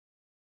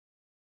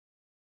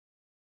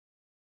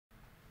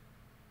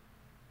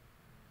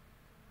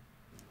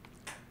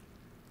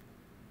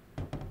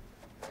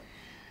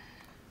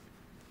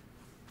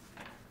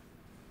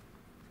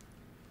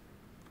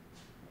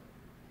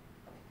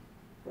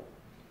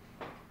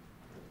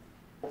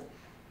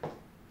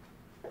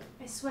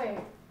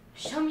swear,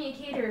 show me a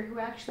caterer who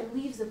actually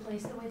leaves the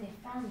place the way they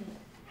found it.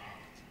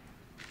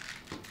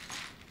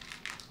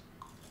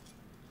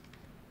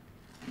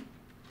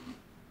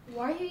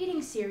 Why are you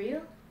eating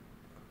cereal?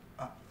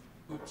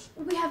 Oops.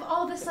 We have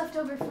all this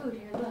leftover food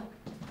here, look.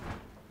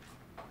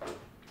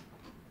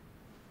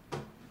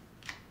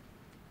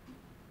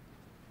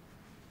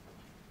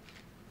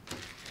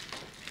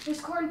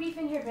 There's corned beef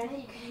in here, Bennett.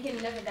 You couldn't get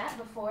enough of that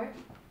before.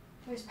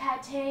 There's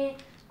pate,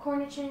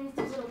 cornichons,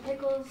 there's little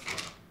pickles.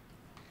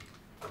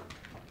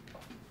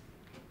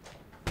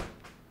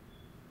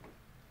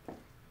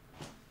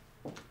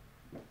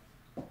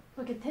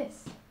 Look at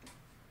this.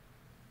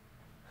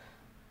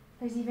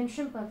 There's even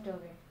shrimp left over.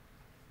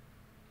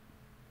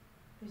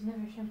 There's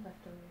never shrimp left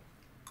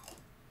over.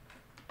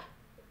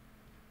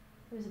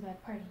 It was a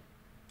bad party.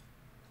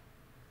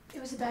 It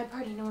was a bad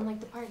party. No one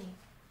liked the party.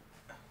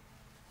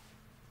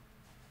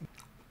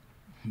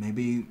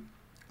 Maybe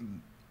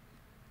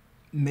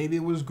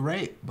it was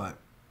great, but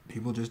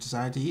people just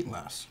decided to eat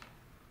less.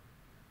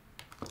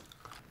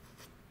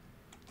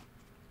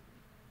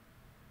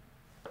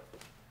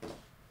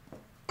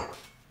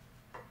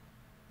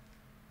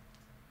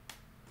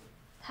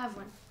 Have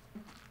one.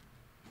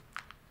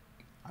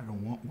 I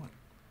don't want one.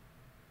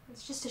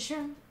 It's just a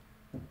shrimp.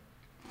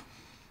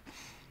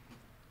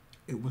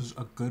 It was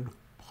a good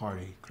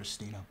party,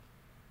 Christina.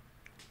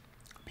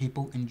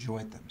 People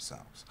enjoyed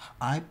themselves.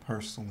 I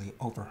personally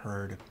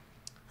overheard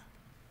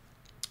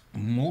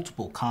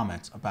multiple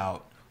comments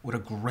about what a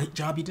great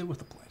job you did with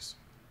the place.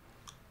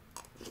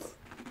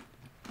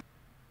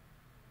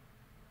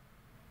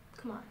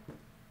 Come on.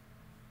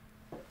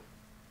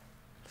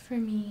 For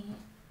me.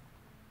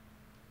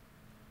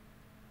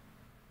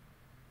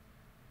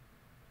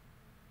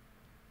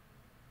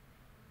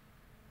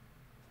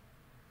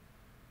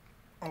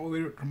 I'll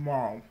eat it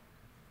tomorrow.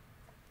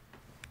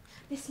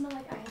 They smell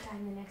like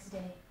iodine the next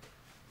day.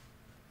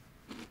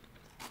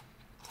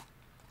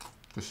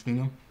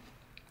 Christina,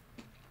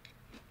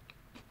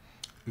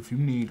 if you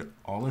need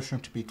all the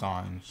shrimp to be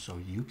gone so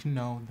you can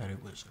know that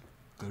it was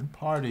a good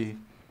party,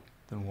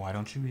 then why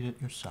don't you eat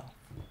it yourself?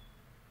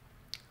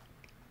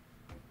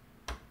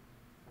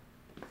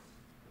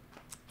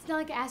 It's not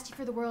like I asked you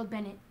for the world,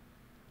 Bennett.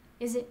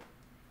 Is it?